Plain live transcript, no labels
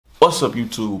What's up,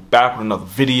 YouTube? Back with another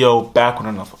video, back with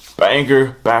another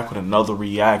banger, back with another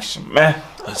reaction, man.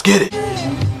 Let's get it.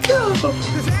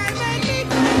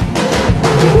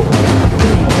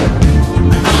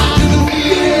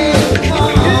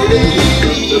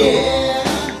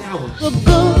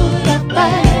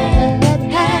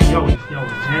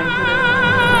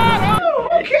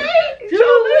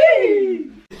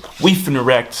 We finna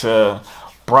react to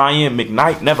Brian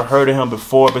McKnight. Never heard of him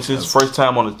before, but it's his first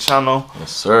time on the channel.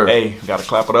 Yes, sir. Hey, gotta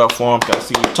clap it up for him. Gotta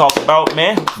see what he talk about,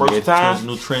 man. First time.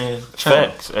 New trend.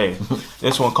 Facts. Hey,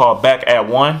 this one called Back at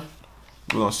One.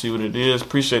 We're gonna see what it is.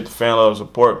 Appreciate the fan love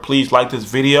support. Please like this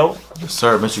video. Yes,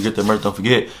 sir. Make sure you get that merch. Don't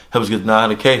forget. Help us get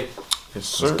 900K. Yes,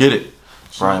 sir. Let's get it.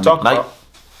 Brian Talk McKnight. about.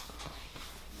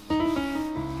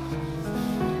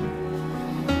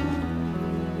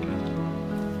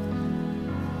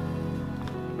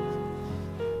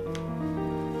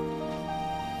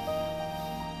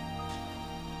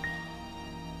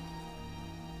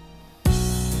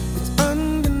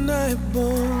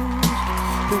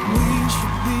 That we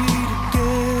should be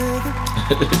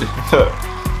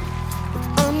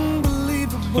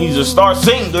together. He just start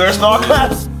singing, girl. Start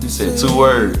clapping. He said 2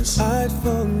 words.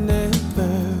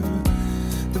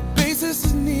 The basis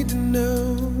is need to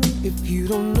know. If you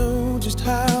don't know just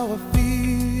how I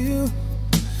feel,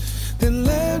 then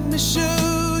let me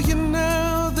show you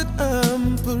now that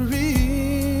I'm for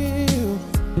real.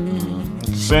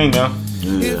 Sing now.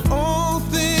 Yeah. If all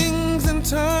things in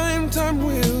time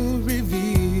will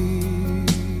reveal.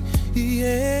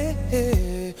 Yeah.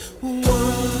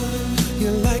 One,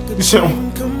 you're like a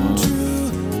dream come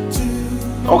true. Two,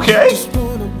 okay. Just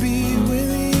wanna be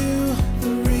with you.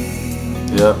 Three,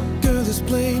 Yep. girl, it's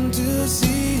plain to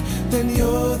see. Then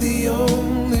you're the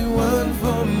only one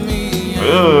for me.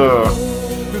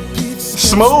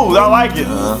 Smooth. I like it.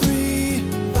 I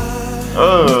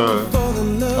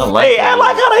like Hey, I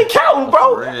like how they count,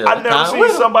 bro. Real. I never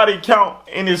seen somebody count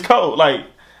in his code. Like,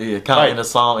 yeah, count in the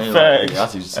song. And facts. Yeah, I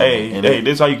see what you're saying. Hey,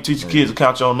 this is how you teach your kids to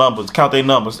count your numbers. Count their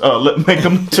numbers. Make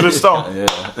them to the song. Yeah.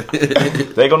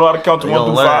 They gonna know how to count to 1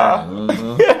 through 5.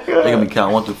 They gonna be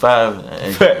counting 1 through 5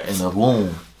 in the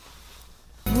womb.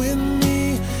 With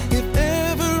me, if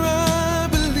ever I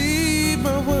believe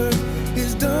my work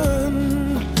is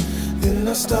done, then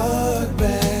I start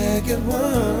back at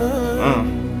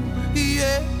 1.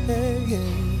 Yeah.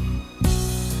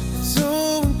 It's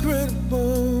so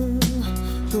incredible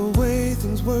the way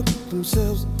things work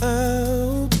themselves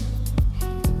out,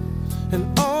 and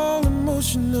all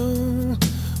emotional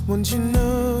once you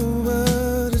know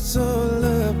what it's all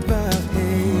about.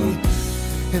 Hey,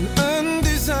 and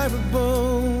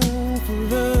undesirable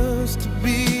for us to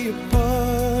be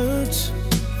apart.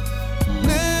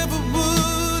 Never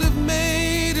would have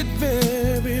made it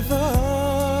very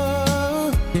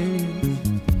far,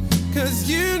 'cause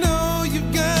you know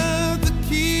you've got the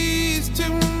keys to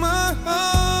my heart.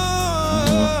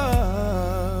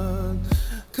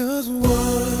 'Cause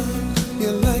one,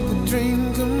 you're like a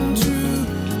dream come true.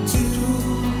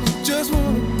 Two, just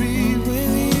wanna be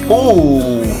with you.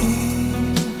 Ooh.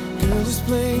 Girl, it's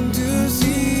plain to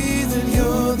see that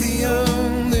you're the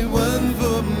only one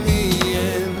for me.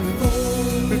 And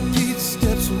four, repeat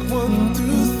steps 1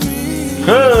 through 3.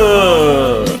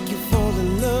 Make you fall in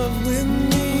love with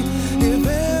me. If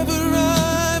ever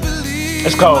I believe.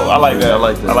 It's cold. I like that. I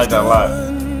like that. I like that a lot.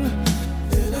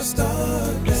 Then I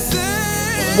start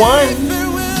saying One.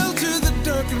 farewell to the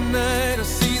dark of night. I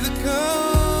see the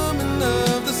coming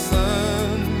of the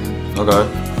sun. Okay.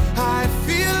 I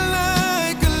feel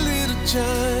like a little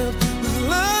child whose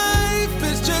life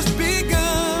has just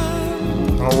begun.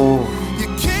 Oh. You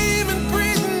came and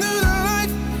breathed new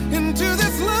life into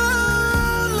this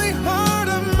lonely heart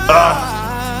of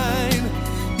mine.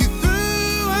 You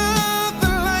threw out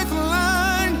the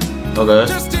lifeline. Okay.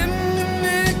 Just in the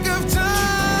nick of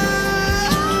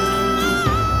time.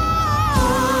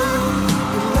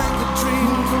 You're like a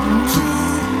dream come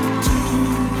true.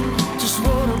 Just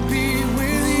wanna be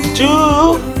with you.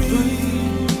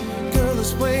 Girl,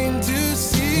 it's plain to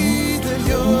see that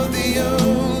you're the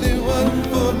only one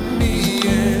for me.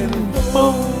 And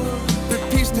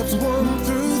repeat steps 1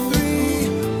 through 3.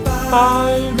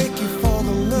 5, make you fall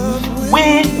in love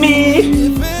with me.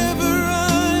 If ever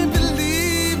I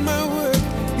believe my work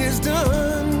is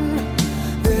done,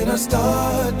 then I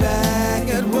start back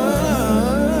at 1.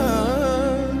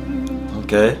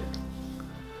 Okay.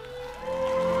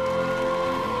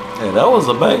 Hey, that was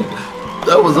a bang.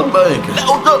 That was a bang. That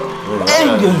was the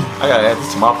banger. I gotta add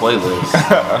this to my playlist.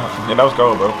 Yeah, that was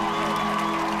gold, bro.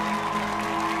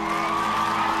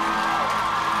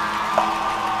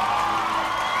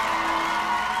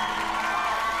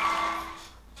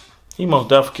 He most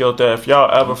definitely killed that. If y'all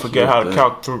ever forget how to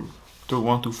count through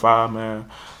 1 through 5, man,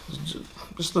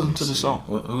 just listen to the song.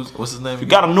 What's his name? You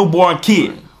got a newborn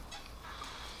kid.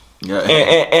 Yeah.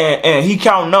 And he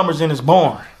counting numbers in his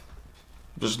barn.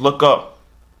 Just look up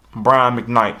Brian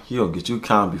McKnight. He gonna get you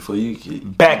counting before you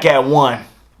get back at 1.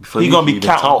 Before he you gonna be even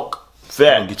counting. talk. He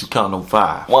gonna get you counting on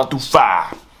 5. 1 through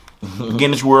 5.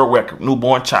 Guinness World Record.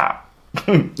 Newborn child.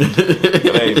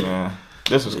 Hey man,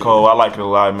 this is cool. I like it a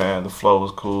lot, man. The flow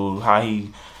was cool. How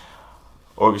he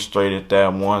orchestrated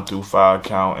that 1 through 5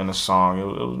 count in the song. It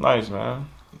was nice, man.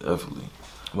 Definitely.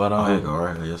 But here you go,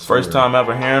 right here. Yes, first time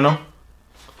ever hearing him.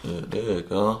 Yeah, there you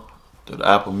go. To the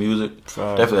Apple Music.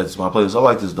 Fact. Definitely that's my playlist. I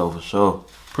like this though for sure.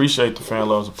 Appreciate the fan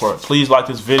love support. Please like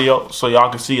this video so y'all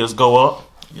can see us go up.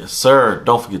 Yes, sir.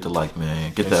 Don't forget to like,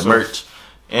 man. Get that merch.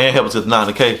 And help us at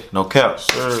 9K. No cap.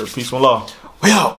 Sure. Peace and love. We out.